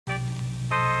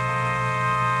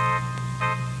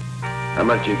How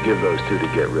much you give those two to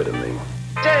get rid of me?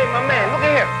 Jay, my man, look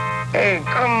at here. Hey,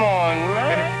 come on,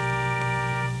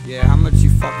 man. Yeah, how much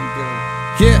you fucking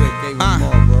give him? Yeah,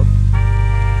 more, bro.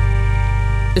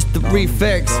 It's the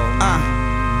refix,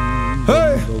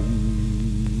 Hey!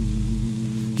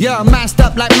 Yeah, masked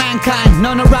up like mankind,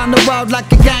 known around the world like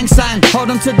a gang sign. Hold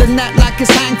on to the net like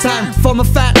it's hang time. Form a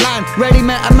fat line, ready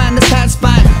met a man that's had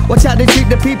spine. Watch how they treat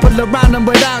the people around them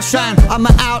without shine. I'm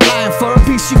an outline for a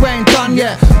piece you ain't done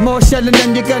yet. More shelling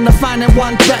than you're gonna find in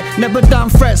one track. Never done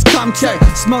threats, come check.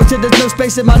 Smoke till there's no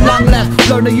space in my lung left.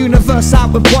 Blow the universe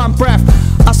out with one breath.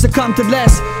 I succumb to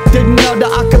less. Didn't know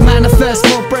that I could manifest.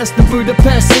 More breast than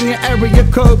Budapest. Singing area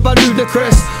code by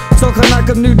Ludacris. Talking like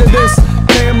I'm new to this.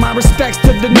 Paying my respects to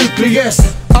the nucleus.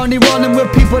 Only rolling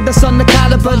with people that's on the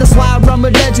caliber. That's why I run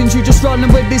with legends. You just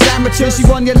rolling with these amateurs.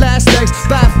 You on your last legs.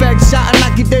 Bad bags shouting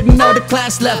like you didn't know the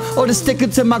class left. Or the sticking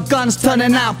to my guns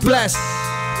turning out blessed.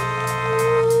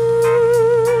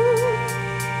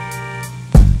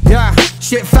 Yeah,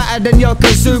 shit fatter than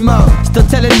Yokozuna. Still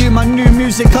telling you my new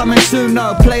music coming soon,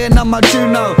 no. Playing on my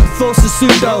Juno, thoughts are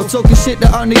pseudo. Talking shit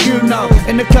that only you know.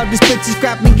 In the club these bitches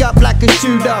grab me up like a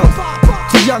judo.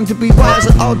 Too young to be wise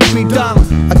and old to be dumb.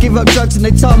 I give up drugs and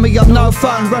they tell me I'm no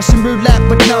fun. Russian roulette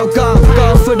but no gun.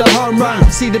 Going for the home run.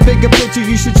 See the bigger picture,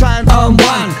 you should try and own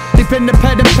one. Deep in the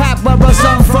pen and pap where I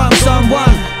zone from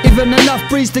someone. Even enough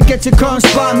breeze to get your chrome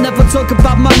spun. Never talk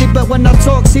about money, but when I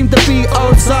talk seem to be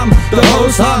owed some. The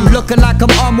hoes hum, looking like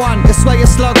I'm on one. That's why you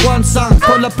slug one song.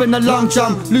 Pull up in a long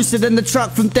jump, lucid in the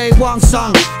truck from day one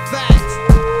song. Facts.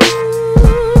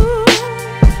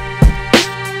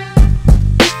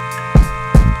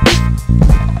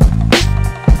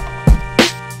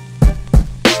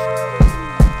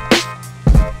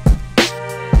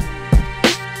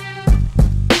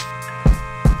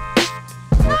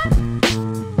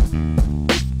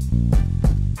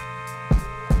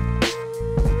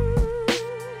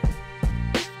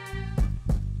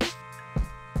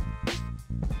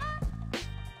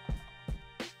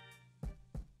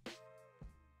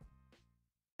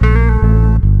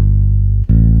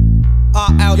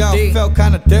 Yo, felt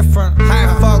kinda different. High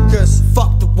focus,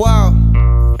 fuck the world.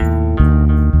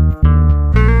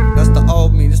 That's the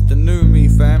old me, this the new me,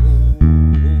 fam.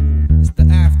 It's the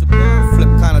afterburn. Flip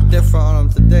kinda different on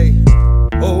them today.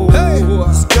 Oh, hey,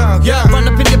 let's go. Yeah, run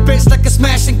up in your bitch like a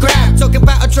smash and grab. Talking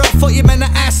about a drug, thought you meant an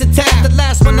acid tap. The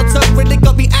last one I took really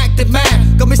got me acting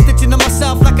mad. Got me stitching on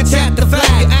myself like a chapter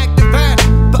flag. You acting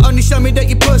bad, but only show me that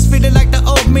you push. Feeling like the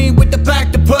old me with the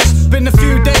back to push. Been a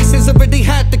few days since I really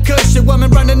had the cush. Your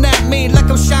woman running at me like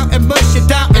I'm shouting mush. You're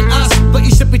doubting us, but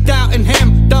you should be doubting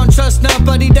him. Don't trust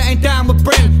nobody that ain't down with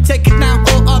Bryn. Take it now,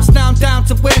 all ups, now I'm down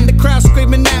to win. The crowd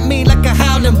screaming at me like a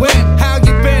howling wind. How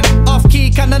you been? Off key,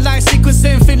 kinda like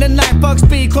sequencing. Feeling like Bugs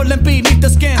B, calling B, need the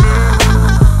skin.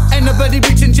 Ain't nobody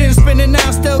reaching gin, spinning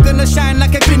now, still gonna shine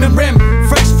like a gleaming rim.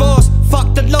 Fresh force,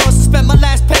 fuck the laws. Spent my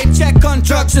last paycheck on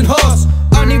drugs and horse.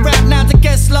 Only rap now to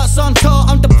get slots on tour.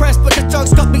 I'm depressed, but the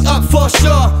drugs got me up for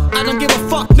sure. I don't give a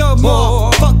fuck no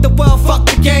more. Fuck the world, fuck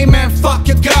the game, and fuck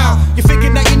your girl. You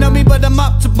thinking that you know me, but I'm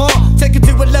up to more. Take it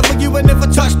to a level you ain't never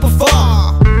touched before.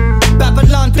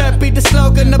 Babylon, that be the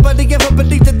slogan. Nobody ever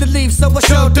believed in the leave, so I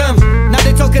showed them. Now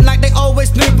they talking like they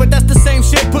always knew, but that's the same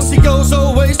shit pussy goes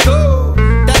always do.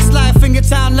 That's life in your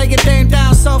town, lay your name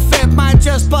down. So fit, mine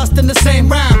just bust in the same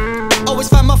round. Always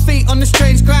find my feet on the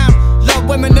strange ground. Love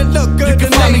women that look good, you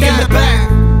can find me in the back.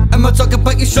 I'm not talking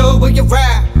about you, show where you're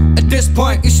at. At this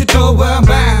point, you should know where I'm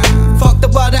at. Fuck the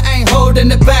world, I ain't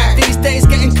holding it back. These days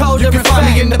getting colder, you can find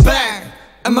me in the back.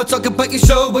 I'm not talking about you,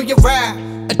 show where you're at.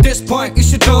 At this point, you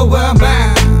should know where I'm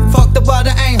at. Fuck the world,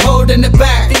 I ain't holding it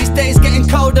back. These days getting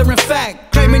colder, in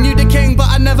fact. Claiming you the king, but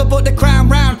I never brought the crown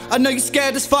round. I know you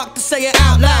scared as fuck to say it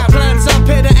out loud. Plans up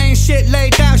here, there ain't shit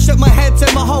laid out. Shook my head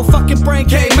till my whole fucking brain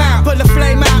came out. Pull a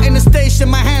flame out in the station,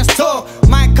 my hands tore.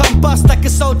 Might come bust like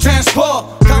it's old transport.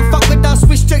 Come fuck with us,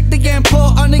 we strictly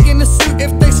import. Only in the suit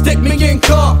if they stick me in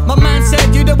court. My man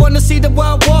said you don't wanna see the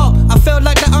world war. I feel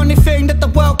like the only thing that the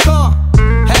world caught.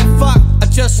 Head fuck, I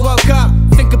just woke up.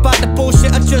 Think about the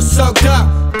bullshit I just soaked up.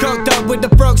 Coked up with the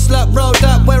broke slut rolled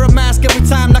up. Wear a mask every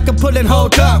time like I'm pulling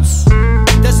hold ups.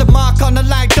 There's a mark on the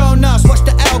like donuts. Watch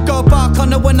the L go bark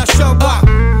on it when I show up.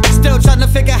 Still trying to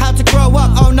figure how to grow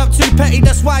up. Own up too petty,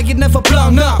 that's why you never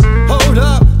blown up. Hold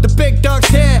up, the big dog's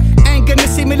here. Ain't gonna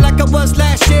see me like I was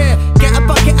last year. Get a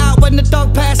bucket out when the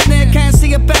dog passed near. Can't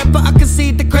see a bed but I can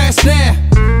see the grass near.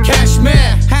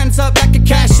 Cashmere, hands up like a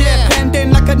cashier. Penned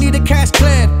in like I need a cash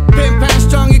cleared. Been pound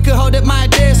strong, you can hold it my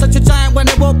dear. Such a giant when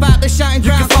I walk out, they shine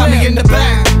ground. You can find me in the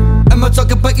back. I'm not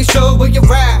talking about you, show where you're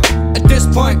at. At this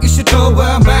point, you should know where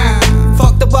I'm at.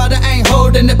 Fuck the world, I ain't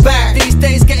holding holding it back. These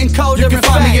days getting colder, you can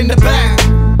find me in the back.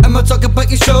 Am I talking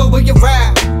about you show where you're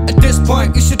at? At this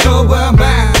point you should know where I'm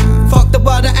at. Fuck the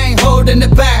world, I ain't holding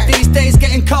it back. These days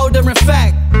getting colder, in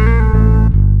fact.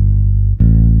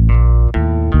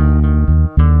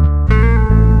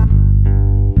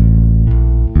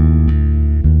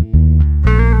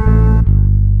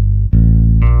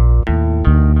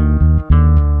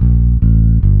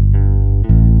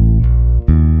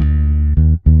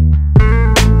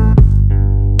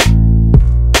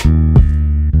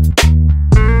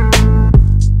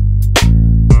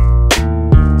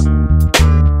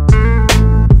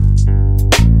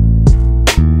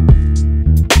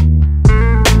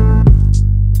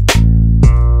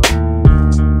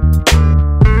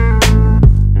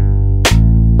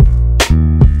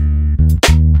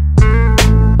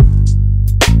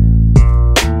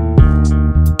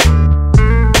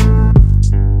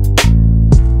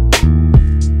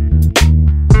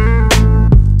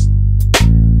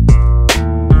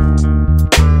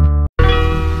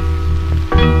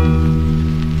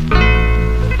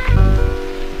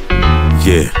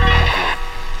 Yeah,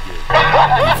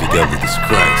 Fidelity is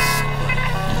Khryst,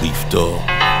 Leaf Dog,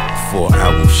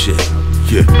 4-hour shit.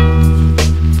 Yeah,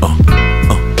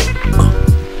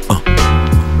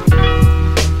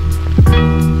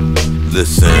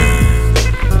 Listen.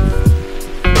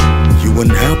 You are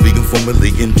now being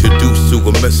formally introduced to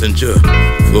a messenger,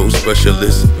 flow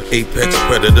specialist, apex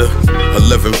predator,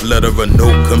 11th letterer, no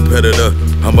competitor.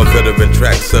 I'm a veteran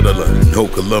track settler, no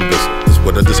Columbus. It's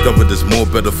what I discovered is more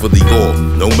better for the all.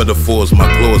 No metaphors, my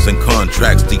claws and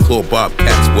contracts declaw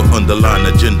bobcats with underlying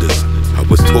agendas. I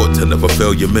was taught to never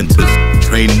fail your mentors,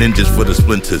 train ninjas for the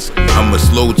splinters. I'm a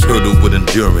slow turtle with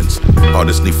endurance.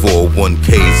 Artists need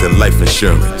 401ks and life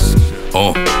insurance.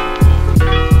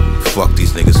 Fuck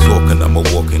these niggas talking, I'm a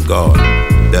walking guard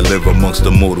that live amongst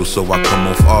the mortals, so I come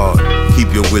off hard.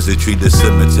 Keep your wizardry, the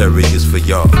cemetery is for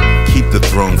y'all. Keep the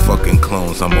throne, fucking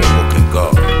clones, I'm a walking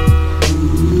guard.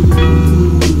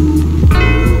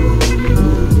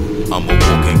 I'm a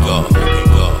walking guard,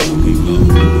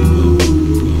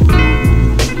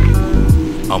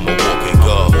 I'm a walking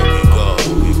guard,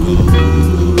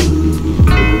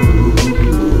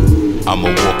 I'm a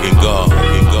walking guard,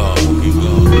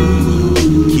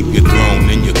 Keep your throne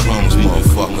in your clones,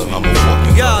 motherfucker, I'm a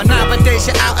walking guard. Yo, nowadays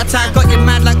you're out of time, got you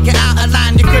mad like you're out of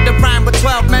line. You could've rhymed with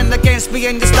 12 men against me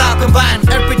and your style combined.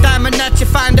 Every diamond that you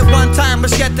find at one time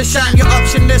was yet to shine. Your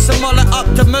optionless, I'm all an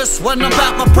optimus when I'm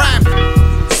about my prime.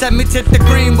 Send me to the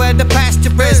green where the pasture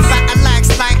is. Battle axe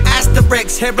like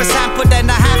asterisks. Hear a sample then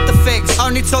I have to fix.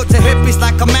 Only talk to hippies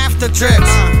like I'm after trips.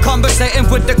 Conversating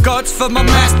with the gods for my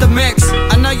master mix.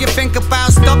 I know you think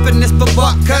about stopping this, but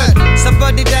what could?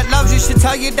 Somebody that loves you should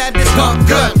tell you that it's not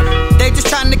good. They just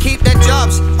trying to keep their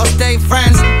jobs or stay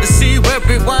friends. To see where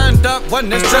we wind up when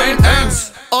this train ends.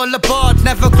 All aboard,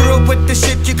 never grew up with the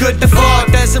shit you could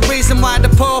afford. There's a reason why the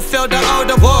poor fill the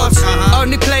older wards.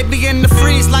 Only played me in the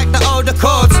freeze like the older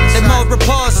chords. Then more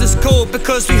reports is cool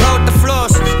because we hold the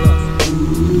floors.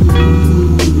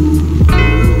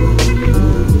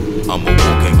 I'm a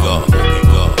walking guard,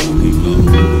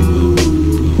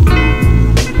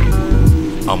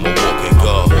 I'm a walking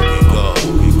guard,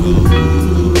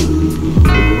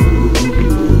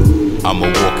 I'm a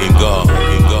walking guard,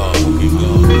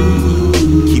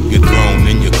 Keep your throne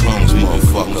in your clones,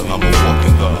 motherfucker, I'm a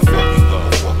walking guard,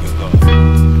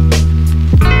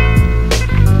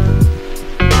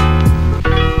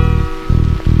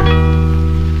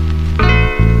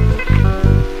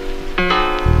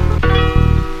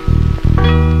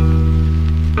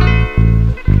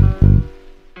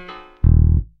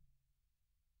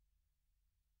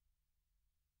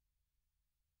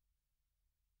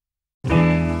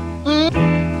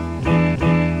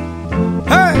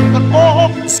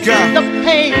 Let's go.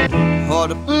 All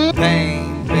the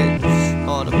pain, bitch.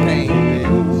 All the pain, bitch.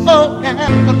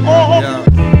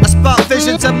 Yeah. I spot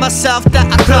visions of myself that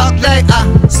I clock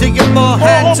later. Seeing more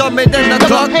hands on me than a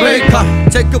clock breaker.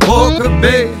 Take a walk with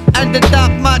me. Ended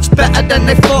up much better than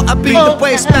they thought I'd be. The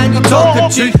waste man you talking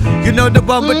to. You know the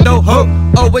one with no hope.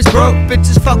 Always broke.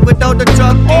 Bitches fuck with all the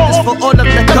drug dealers for all of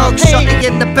the coke. Shotty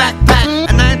in the backpack.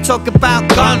 And I ain't talking about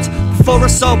guns. Before I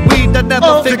saw weed, I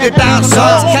never figured out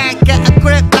songs. Can't get a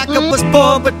grip like I was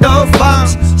born with no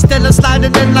funds. Still I'm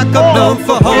sliding in like I'm known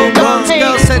for home runs.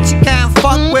 Girl said she can't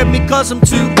fuck with me cause I'm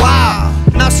too wild.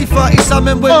 Now she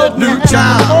 40-something with a new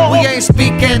child. We ain't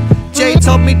speaking. Jay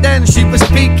told me then she was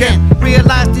speaking.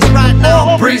 Realized this right now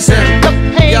I'm breezing.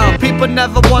 Yo, people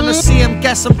never wanna see him,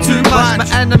 guess I'm too much. My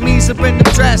enemies are in the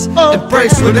dress,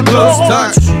 embraced with a close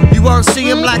touch. You You won't see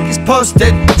him like he's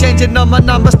posted. Changing all my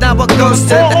numbers, now I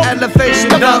ghosted. The elevation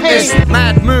notice,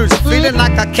 mad moves, feeling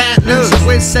like I can't lose.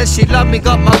 Wiz says she love me,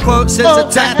 got my quotes as a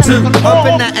tattoo.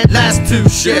 Hoping that it lasts too.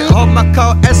 Shit, hold my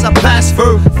coat as I pass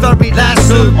through. Thurry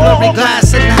lasso, blurry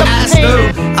glass in the ass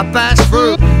too. I bash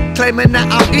through, claiming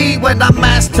that I'll eat when I'm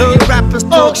asked to. Rappers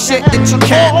talk shit that you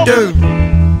can't do.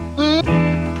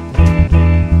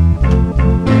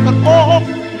 All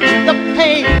the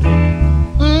pain,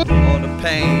 all the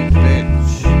pain,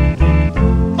 bitch.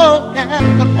 oh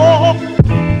yeah, all,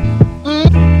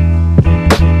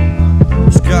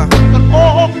 Let's go.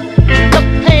 all the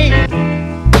pain,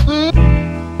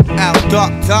 Out,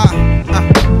 doctor.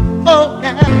 oh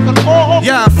yeah, all.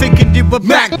 Yeah, I'm thinking you were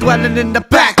back, dwelling in the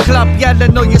back club,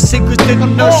 yelling all your secrets,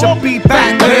 didn't know she'll be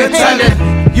back. We're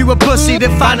telling you a pussy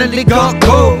that finally got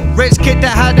gold. Rich kid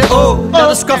that had it all, now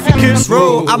the scoffy kids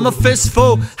roll. I'm a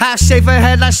fistful, half shave her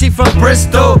head like she from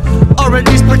Bristol, or at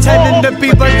least pretending to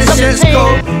be, but this shit's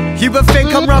cool. You would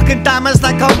think I'm rocking diamonds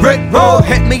like I'm Rick Roll.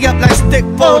 Hit me up like stick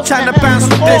ball, trying to bounce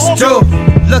with this Joe.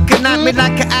 Looking at me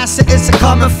like an acid, it's a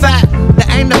common fact. There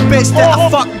ain't a bitch that I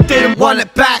fucked didn't want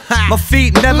it back. My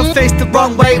feet never face the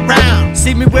wrong way round.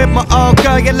 See me with my old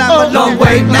girl, you'll have a long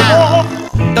way now.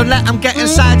 Don't let them get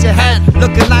inside your head.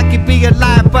 Looking like you be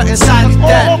alive, but inside you're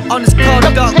dead. On this cold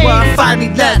dark where I finally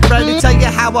led. Ready to tell you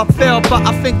how I feel, but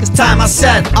I think it's time I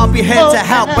said I'll be here to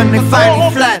help when they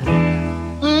finally fled.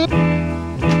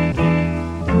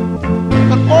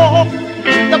 All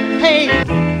the pain,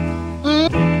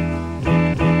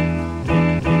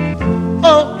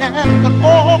 oh yeah,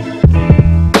 all,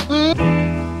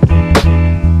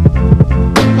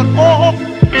 all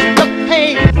the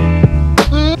pain,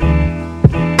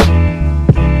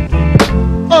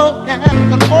 oh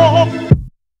yeah, all.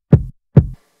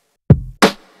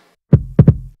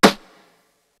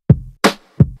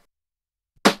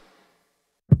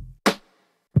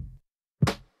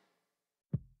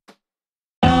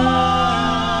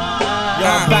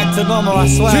 Back to normal, I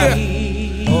swear.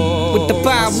 With the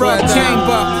bomb rug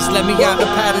chamber, just let me out the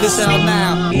pad of the cell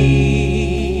now.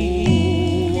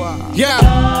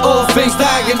 Yeah, all things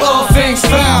die and all things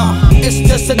found. It's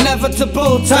just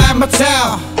inevitable, time will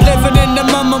tell. Living in the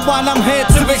moment while I'm here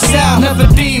to excel. Never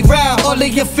derail, all of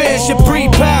your fears you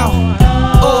pre-pow.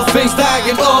 All things die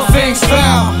and all things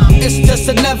found. It's just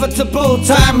inevitable,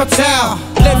 time will tell.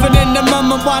 Living in the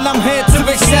moment while I'm here to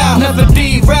excel. Never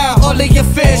derail, all of your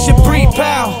fears you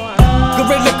pre-pow.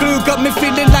 Gorilla glue got me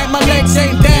feeling like my legs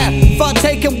ain't there. Thought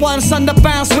taking once on the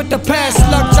bounce with the pair.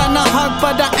 Slug trying to hug,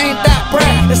 but I ain't that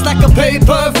brat. It's like a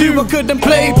pay-per-view, I couldn't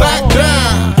play back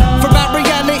then. From out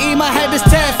reality, my head is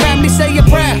tear. Family say a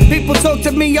prayer. People talk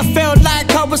to me, I felt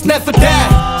like I was never there.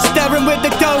 Staring with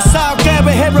the ghost out there,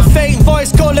 I hear a faint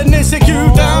voice calling, is it you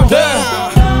down there?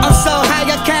 I'm so high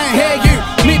I can't hear you.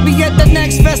 Meet me at the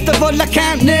next festival, I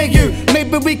can't near you.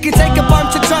 Maybe we could take a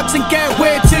bunch of drugs and get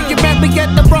weird too. You met me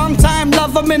at the wrong time,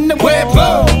 love, I'm in the weird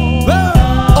mood.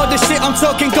 All the shit I'm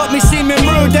talking got me seeming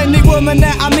rude. Any woman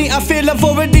that I meet, I feel I've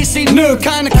already seen new.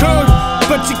 Kinda crude,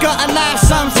 but you gotta laugh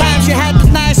sometimes. You had the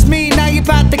nice me, now you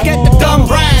about to get the dumb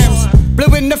rhymes.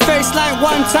 Blue in the face like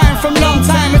one time from long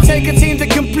time. It take a team to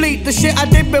complete the shit I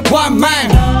did with one man.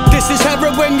 This is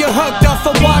heroin, you're hooked off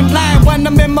for one line. When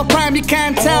I'm in my prime, you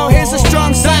can't tell, here's a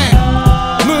strong sign.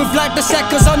 Move like the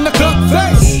seconds on the clock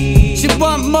face. She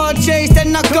want more J's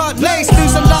than I got lace.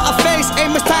 Lose a lot of face,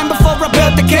 aim it's time before I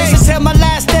build the case. Until my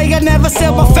last day, I never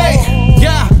sell my fate.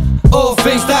 Yeah, all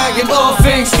things die and all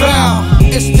things found.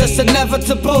 It's just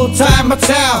inevitable, time will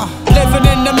tell. Living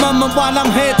in the moment while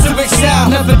I'm here to excel.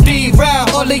 Never derail,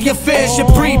 all of your fears you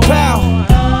pre-pow.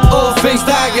 All things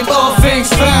die and all things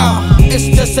found. It's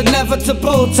just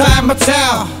inevitable, time will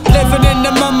tell. Living in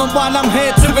the moment while I'm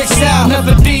here to excel.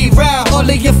 Never derail, all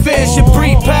of your fears you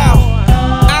pre-pow.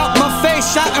 Out my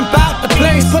face, shouting about the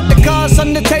place. Put the cards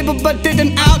on the table but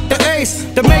didn't out the ace.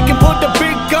 They're making pull the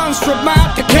big guns from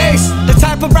out the case. The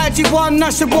type of ride you want, I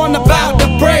should want about the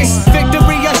brace.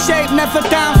 Victory I shape, never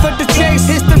down for the chase.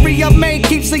 History I made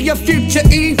keeps your future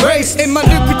erased. In my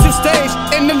lucrative stage,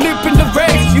 in the loop in the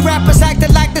race. You rappers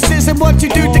acting like this isn't what you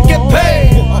do to get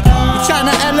paid. You're trying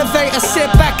to elevate, I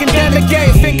sit back and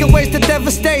delegate. Think of ways to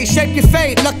devastate, shape your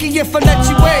fate. Lucky if I let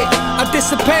you wait, I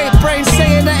dissipate. Brain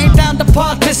saying I ain't down to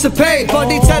participate.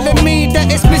 Body telling me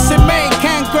that it's missing mate.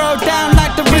 Can't grow down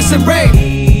like the risen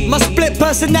rate. My split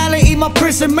personality, my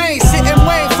prison mate. Sit and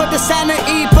wait for the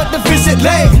sanity, but the visit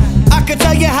late. I can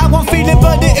tell you how I'm feeling,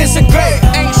 but it isn't great.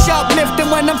 Ain't shoplifting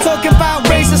when I'm talking about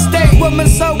raise estate. Woman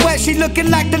so wet, she looking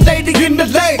like the lady in the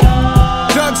lake.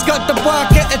 Drugs got the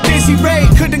work at a dizzy rate.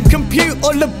 Couldn't compute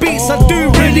all the beats I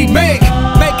do really make.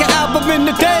 Make an album in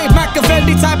the day,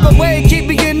 Machiavelli type of way. Keep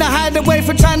me in the high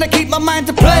trying to keep my mind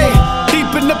to play. Deep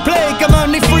in the plague, I'm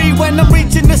only free when I'm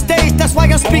reaching the stage. That's why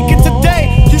I'm speaking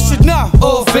today. You should know,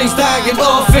 all things die and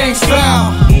all things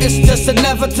drown. It's just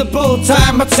inevitable,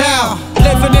 time will tell.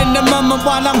 Living in the moment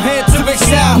while I'm here to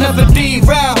excel. Never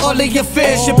derail, all of your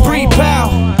fears should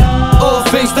pre-pow. All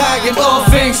things die and all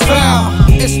things drown.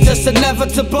 It's just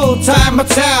inevitable, time will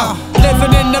tell.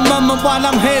 Living in the moment while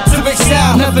I'm here to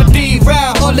excel. Never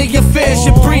derail, all of your fears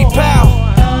should pre-pow.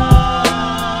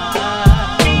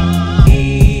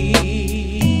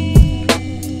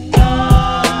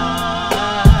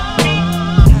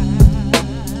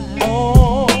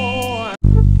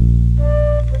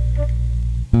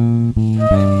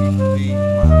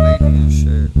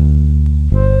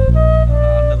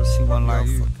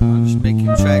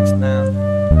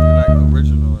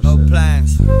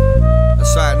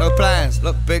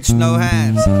 Look, bitch, no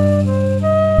hands.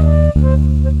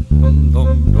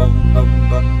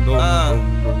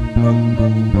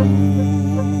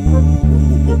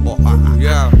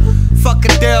 Yeah. Fuck a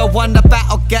deal, won the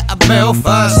battle, get a meal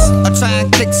first. I try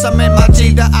and kick some in my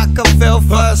G that I can feel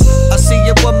first. I see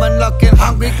a woman looking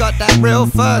hungry, got that real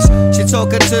first. She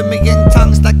talking to me in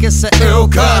tongues like it's an ill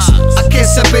curse. I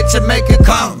kiss a bitch and make it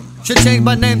come. She changed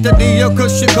my name to Neo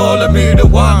cause she calling me the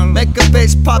one. Make a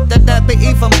bitch pop that never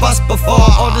even bust before.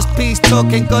 All this peace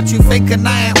talking got you thinking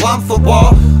I ain't one for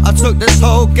war. I took this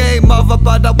whole game over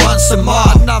but I want some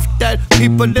more. Enough dead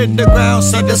people in the ground,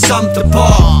 see the sum to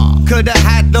pour. Could've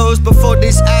had those before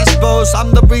these ass bows.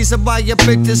 I'm the reason why your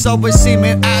bitches always see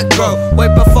me aggro. Way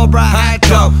before I had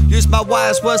go. Use my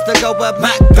wise words to go where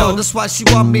Mac go. That's why she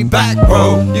want me back,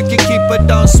 bro. You can keep it,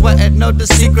 don't sweat it. Know the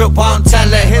secret, won't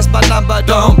tell it. Here's my number,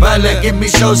 don't belly. Give me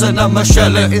shows and I'ma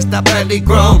shell it. It's that belly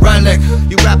grown relic.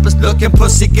 You rappers looking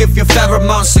pussy, give your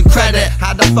pheromones some credit.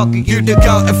 How the fuck are you to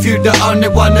go if you the only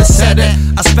one that said it?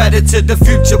 I spread it to the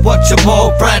future, watch them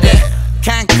all bread it.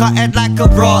 Can't cut it like a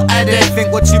raw edit.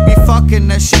 Think what you be fucking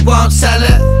that she won't sell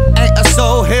it. Ain't a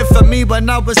soul here for me when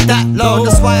I was that low.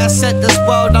 That's why I set this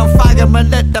world on fire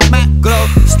and let the Mac glow.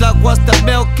 Slug was the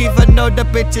milk even though the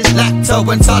bitch is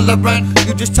lacto intolerant.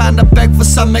 You just trying to beg for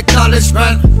some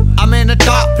acknowledgement. I'm in a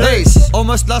dark place,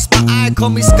 almost lost my eye, call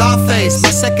me Scarface. My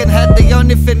second head, the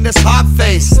only thing that's hard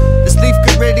face. This leaf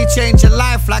could really change your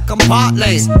life like I'm part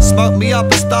lace. Smoke me up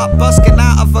and start busking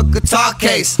out of a guitar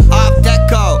case. Half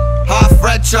deco, half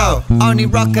retro, only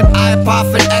rockin'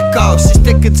 iPod and Echo. She's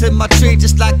sticking to my tree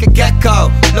just like a gecko.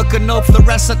 Looking all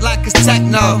fluorescent like it's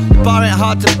techno. The bar ain't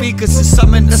hard to beat cause it's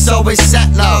something that's always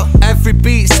set low. Every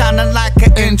beat sounding like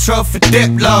an intro for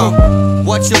Diplo.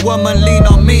 Watch your woman lean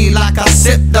on me like I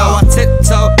sip though. I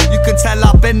tiptoe, you can tell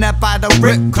I've been there by the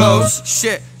rip close.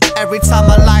 Shit, every time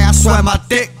I lie I swear my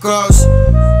dick grows.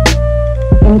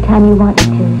 Anytime you want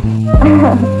me to.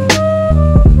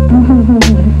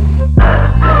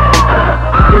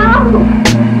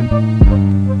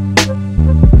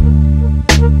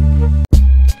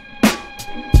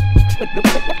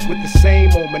 With the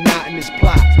same old monotonous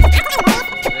plot.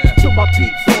 To my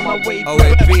beats on my way.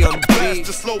 O.A.B on the beat.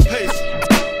 The slow pace.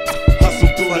 Hustle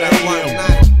through that one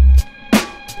night.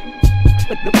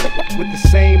 With the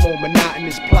same old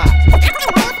monotonous plot.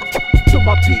 To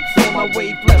my beats on my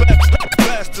wavelength.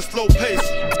 Fast to slow pace.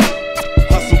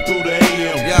 Hustle through the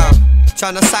AM. Yeah,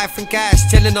 tryna siphon gas,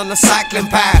 chilling on the cycling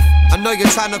path. I know you're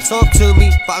trying to talk to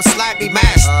me, but I'm slightly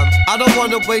mashed. I don't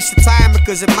wanna waste your time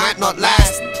because it might not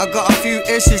last. I got a few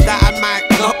issues that I might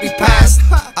not be past.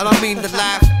 I don't mean to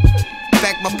laugh,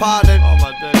 beg my pardon.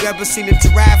 You ever seen a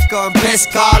giraffe going piss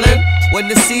calling? When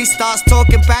the sea starts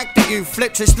talking back to you,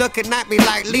 flip just looking at me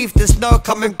like leaf, there's no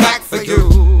coming back for you.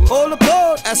 All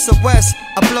aboard, SOS,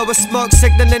 I blow a smoke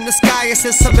signal in the sky. It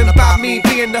says something about me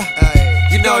being the,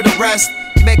 you know the rest.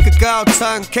 Make a girl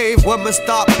turn cave woman,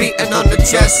 start beating on the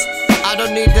chest. I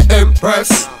don't need to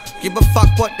impress. Give a fuck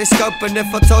what they scoping.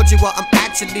 If I told you what I'm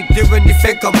actually doing, you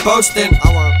think I'm boasting.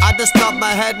 I just nod my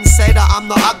head and say that I'm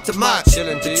not up to much.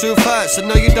 The truth hurts, I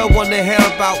know you don't wanna hear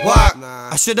about work.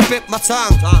 I should've bit my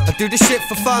tongue. I do this shit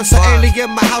for fun, so alien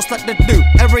my house like they do.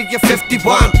 Area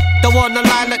 51, don't wanna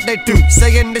lie like they do.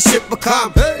 Saying this shit will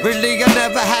come. Really, I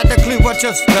never had a clue, I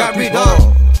just carried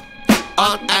on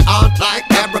and on like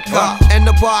Erica. In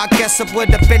the war, I guess I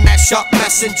would've been that shot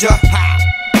messenger.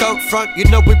 Don't front, you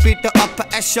know we beat the upper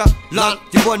echelon.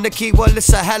 You want the key, well it's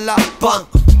a hella bump.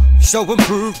 Show and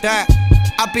prove that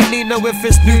I be Nino with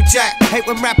his new jack. Hate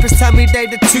when rappers tell me they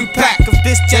the 2-pack of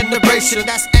this generation.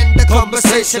 That's end the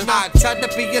conversation. I try to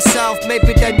be yourself,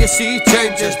 maybe then you see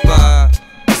changes. But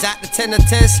is that the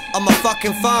tinnitus on my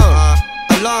fucking phone?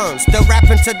 Alone, still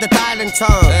rapping to the dialing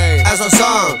tone. As I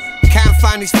zone, Can't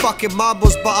find these fucking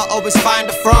marbles, but I always find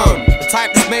a throne. The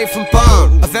type that's made from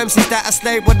bone, of MCs that I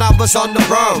slayed when I was on the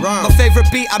road. My favorite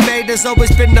beat I made has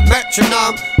always been the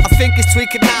metronome. I think it's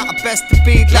tweaking out, I best to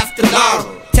be left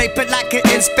alone. Tape it like an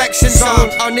inspection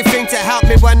zone, only thing to help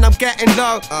me when I'm getting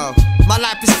low. My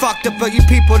life is fucked up, but you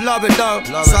people love it though.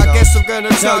 So I guess I'm gonna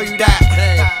tell you that.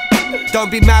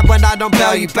 Don't be mad when I don't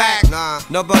bail you back.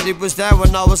 Nobody was there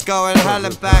when I was going hell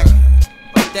and back.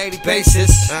 On a daily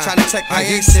basis, trying to check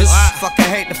hiatus. Fucking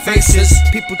hate the faces,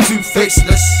 people too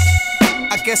faceless.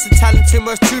 I guess I'm telling too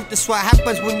much truth. That's what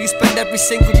happens when you spend every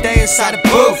single day inside a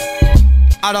booth.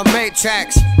 I don't make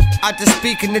tracks, I just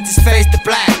speak and it just fades to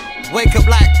black. Wake up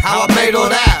like how I made all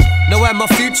that. Know where my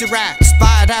future at.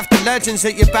 Inspired after legends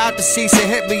that you're about to see. So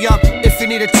hit me up if you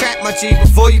need a track, my G,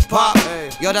 before you pop.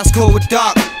 Yo, that's cool with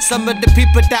dark. Some of the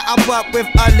people that I work with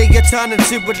earlier turn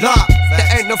into a lot.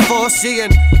 There ain't no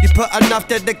foreseeing. You put enough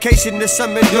dedication to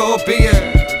something you'll be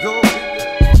in.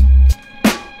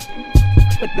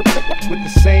 With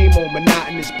the same old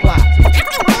monotonous plot.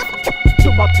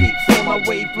 To my peeps on my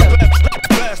wavelength.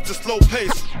 Fast to slow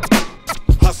pace.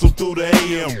 Hustle through the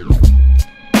AM.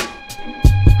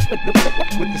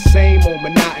 With the same old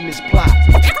monotonous plot.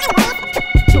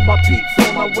 To my peeps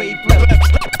on my wavelength.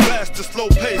 Fast to slow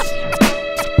pace.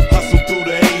 Hustle through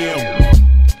the AM.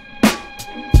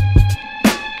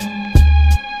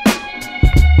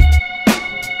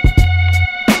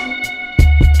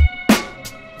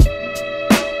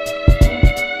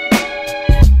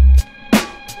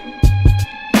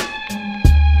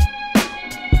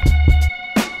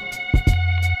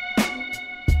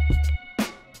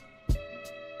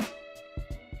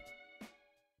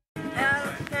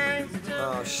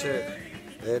 Oh shit,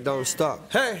 it don't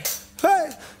stop. Hey, hey,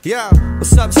 yeah,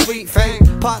 what's up, sweet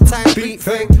thing? Part-time beat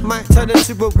thing, might turn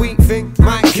into a weak thing,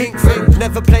 might kink thing.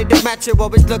 Never played the match,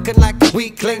 always looking like a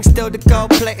weakling. Still the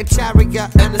gold-plated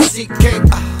chariot and the Sea King.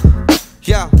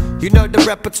 Yeah, you know the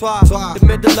repertoire. The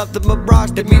middle of the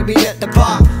mirage, they meet me at the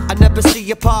bar. I never see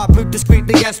you par, move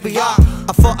discreetly as we are.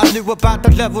 I thought I knew about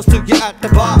the levels till you're at the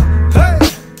bar. Hey!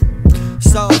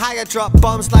 So higher, drop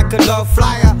bombs like a low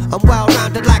flyer. I'm well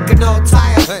rounded like an old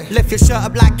tire. Lift your shirt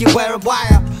up like you're wearing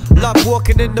wire. Love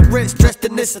walking in the Ritz dressed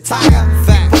in this attire.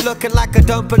 People looking like I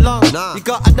don't belong. You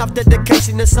got enough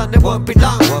dedication, the sun, it won't be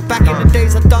long. Back in the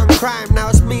days I done crime, now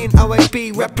it's me and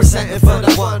O.A.B representing for the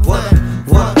 1-9.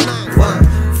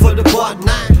 For the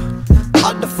 1-9.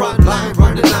 On the front line,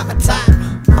 running out of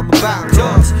time. I'm about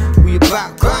yours, we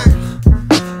about grind.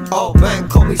 Oh man,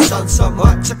 call me son so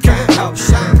much I can't help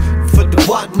shine. For the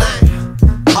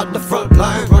 1-9, on the front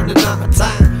line, running out of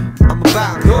time. I'm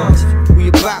about yours, we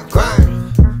about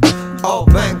grind. Oh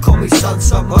man, call me son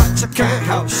so much I can't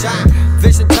help shine.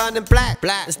 Vision turning black,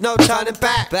 there's no turning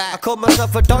back. I called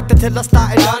myself a doctor till I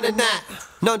started learning that.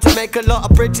 Known to make a lot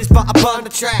of bridges, but I burn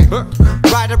the track.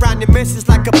 Ride around your misses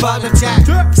like a burner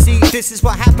jack. See, this is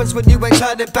what happens when you ain't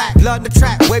turning back. Learn the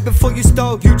track way before you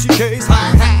stole UGK's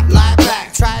hi-hat. Lie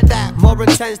back, try that. More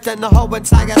intense than the whole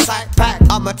entire side pack.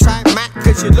 I'ma try Mac,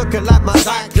 cause you're looking like my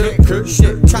sidekick.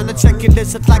 Shit, tryna check your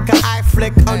list, it's like an eye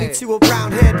flick. Only two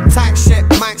around here, tight shit.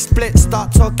 Mic split,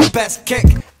 start talking best kick.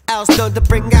 Else known to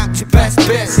bring out your best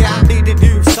bits. Yeah, I needed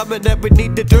you, something that we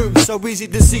need to do. So easy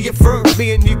to see it through.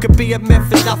 Me and you could be a myth,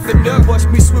 it's nothing new. Watch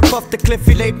me swoop off the cliff,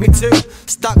 he laid me to.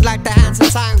 Stuck like the hands of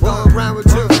time, going around with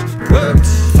you.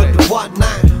 For the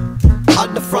 1-9,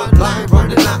 on the front line,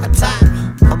 running out of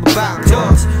time. I'm about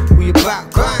yours, we about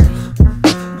grind.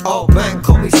 Oh man,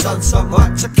 call me son so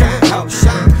much I can't help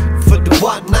shine. For the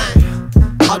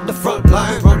 1-9, on the front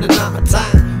line, running out of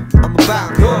time. I'm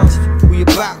about yours, we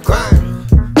about grind.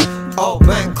 Oh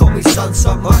man, call me son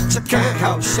so much I can't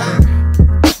help shine.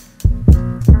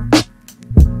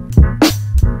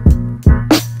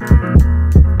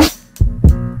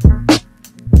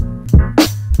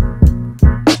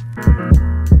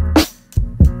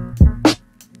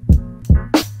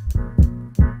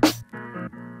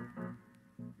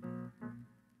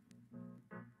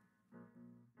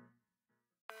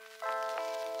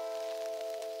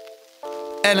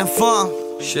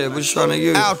 Illinformed. Shit, what you tryna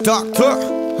use? Out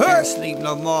doctor. Can't sleep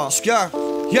no more. Yeah.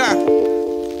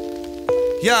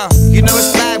 You know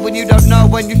it's bad when you don't know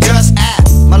when you just act.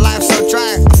 My life's so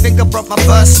dry, I think I broke my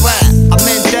first sweat. I'm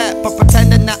in debt, but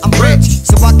pretending that I'm rich,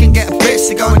 so I can get a bitch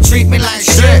to go and treat me like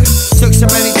shit. Took so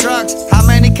many drugs, how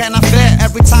many can I fit?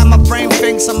 Every time my brain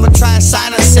thinks I'ma try and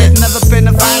silence it. Never been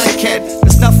a violent kid,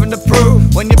 there's nothing to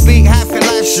prove. When you beat half your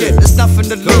life shit, there's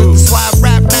nothing to lose. That's why I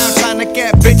rap now, trying to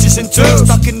get bitches in twos.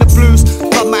 Stuck in the blues,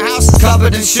 but my house is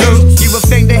covered in shoes. You would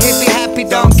think that he'd be happy,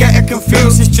 don't get it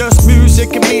confused. It's just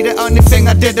music and me, the only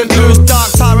thing I didn't lose.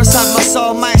 Dark tar inside my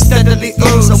soul, might steadily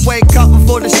ooze. I wake up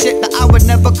before the shit that I would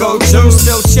never go to.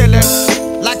 Still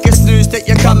chillin', like it's news that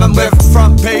you're coming with.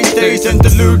 Front page days and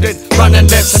deluded, running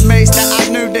lips. Amazed that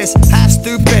I knew this, half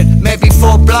stupid, maybe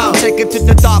full blown. Take it to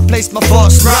the dark place, my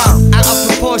thoughts round. Out of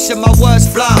proportion, my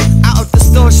words flown. Out of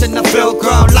distortion, I feel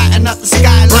grown. Lighting up the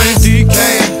skyline, brain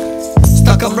decaying.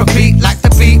 Stuck on repeat like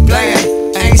the beat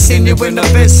playing. Ain't seen you in a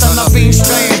bit, son, I've been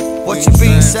straying. What you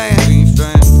been saying?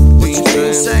 What you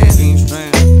been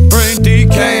saying? Brain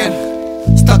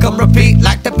decaying. Stuck on repeat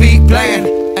like the beat playing.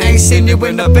 Ain't seen you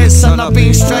in a bit, son, I've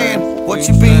been straying. What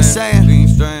you been saying?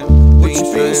 What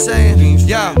you been saying?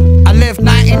 Yeah, I live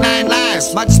 99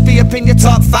 lives, might just be up in your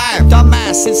top 5.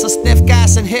 Dumbass since I sniff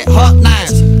gas and hit hot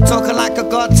knives. Talking like I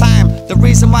got time, the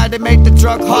reason why they made the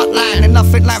drug hotline. And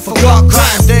nothing like forgot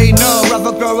crime. They know,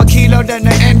 rather grow a kilo than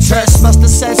the interest. Must have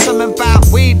said something about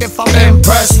weed if I'm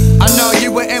impressed. I know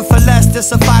you were in for less to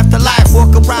survive the life.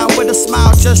 Walk around with a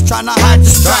smile just trying to hide the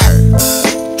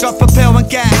stripe. Drop a pill and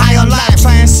get high on life.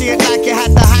 Try and see it like you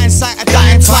had the hindsight of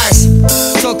dying twice.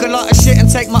 Talk a lot of shit and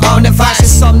take my own advice.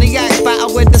 Insomniac, battle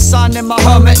with the sun in my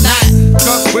home at night.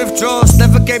 Drug withdrawals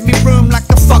never gave me room like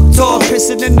a fuck tour.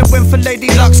 Pissing in the wind for Lady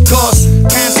Luck's course.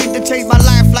 Can't seem to change my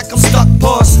life like I'm stuck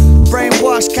pause.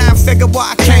 Brainwashed, can't figure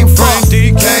what I came from.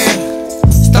 Brain decaying,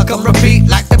 stuck on repeat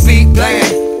like the beat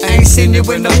playing. Ain't seen you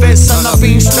in a bit, son, I've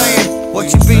been straying. What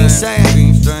you been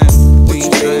saying? What you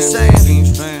been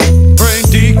saying? Brain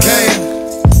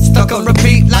decaying, stuck on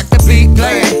repeat like the beat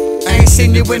playing. Ain't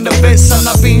seen you in a bit, son,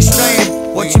 I've been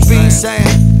straying. What you been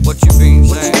saying? What you been saying?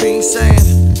 What you been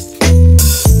saying?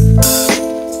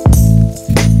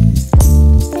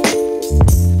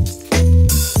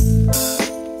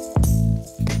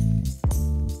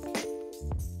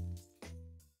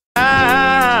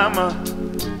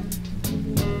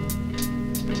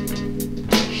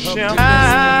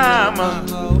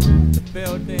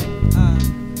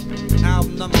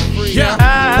 Album number 3. Yeah,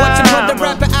 watching for the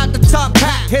rapper out the top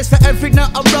hat. Here's for every note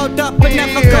I rolled up but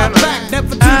never got back.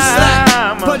 Never too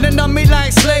slack, pulling on me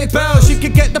like sleigh bells. You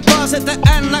can get the bars at the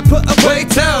end like put away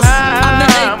tails. I'm the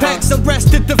apex,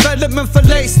 arrested development for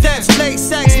late steps. Late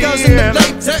sex goes in the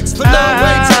latex for low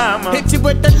wages. Hit you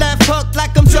with the left hook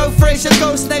like I'm Joe Frazier.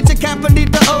 Ghost nature can't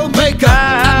believe the old maker.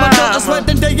 At my daughter's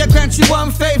wedding day I grant you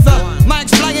one favor.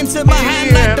 Mike's flying to my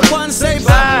hand like the one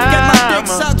saver. Get my dick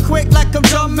sucked quick like I'm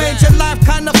John Major. Life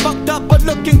kinda fucked up but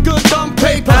looking good on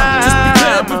paper. Just be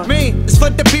clear with me, it's for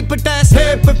the people that's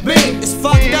here with me. It's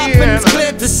fucked up and it's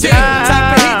clear to see.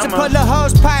 Type of heat to pull a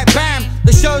hose pipe, bam.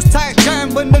 The show's tight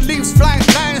jam when the leaves fly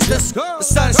lines. The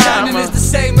sun shining is the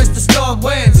same as the storm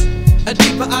winds. A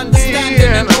deeper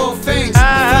understanding in all things. The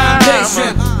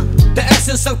foundation, the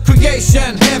essence of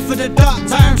creation. Here for the dark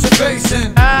times you're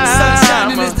facing. The sun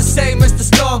shining is the same as the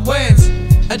storm winds.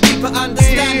 A deeper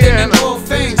understanding in all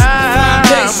things. The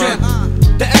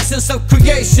foundation, the essence of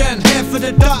creation. Here for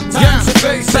the dark times you're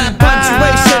facing. Bad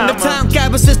punctuation, the town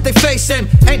cabbages they facing.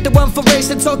 Ain't the one for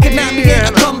racing, talking at me in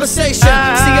a conversation.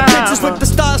 Seeing pictures with the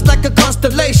stars like a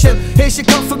constellation. Here's your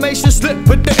confirmation slip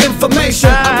with the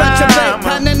information. I retrograde,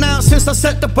 panning out since I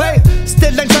set the bait.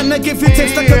 Still ain't trying to give you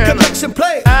tips like a collection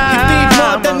plate. You need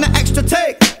more than an extra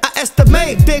take. I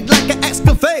estimate, dig like an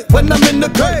excavate when I'm in the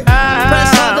grave. Press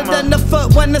harder than the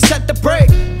foot when I set the brake.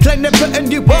 Claim they're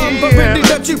putting you on, but really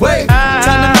let you wait.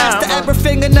 Trying to master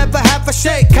everything and never have a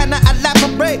shake. Can I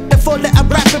elaborate before let a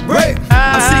rapid break?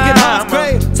 I'm singing half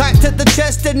grade, tight to the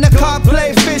chest in the car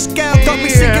play. Fish scale got me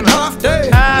singing half day.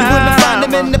 You wouldn't find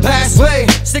them in the past way,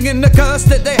 singing the curse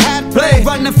that they had played.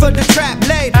 Running for the trap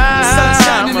laid. The sun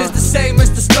shining is the same as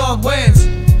the storm winds.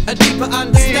 A deeper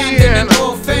understanding in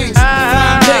all things. The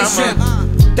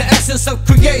foundation, the essence of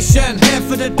creation. Here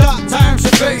for the dark times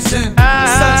you're facing. The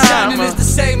sun shining is the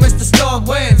same as the storm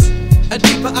winds. A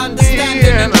deeper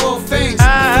understanding in all things. The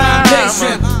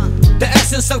foundation, the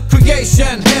essence of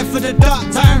creation. Here for the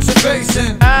dark times.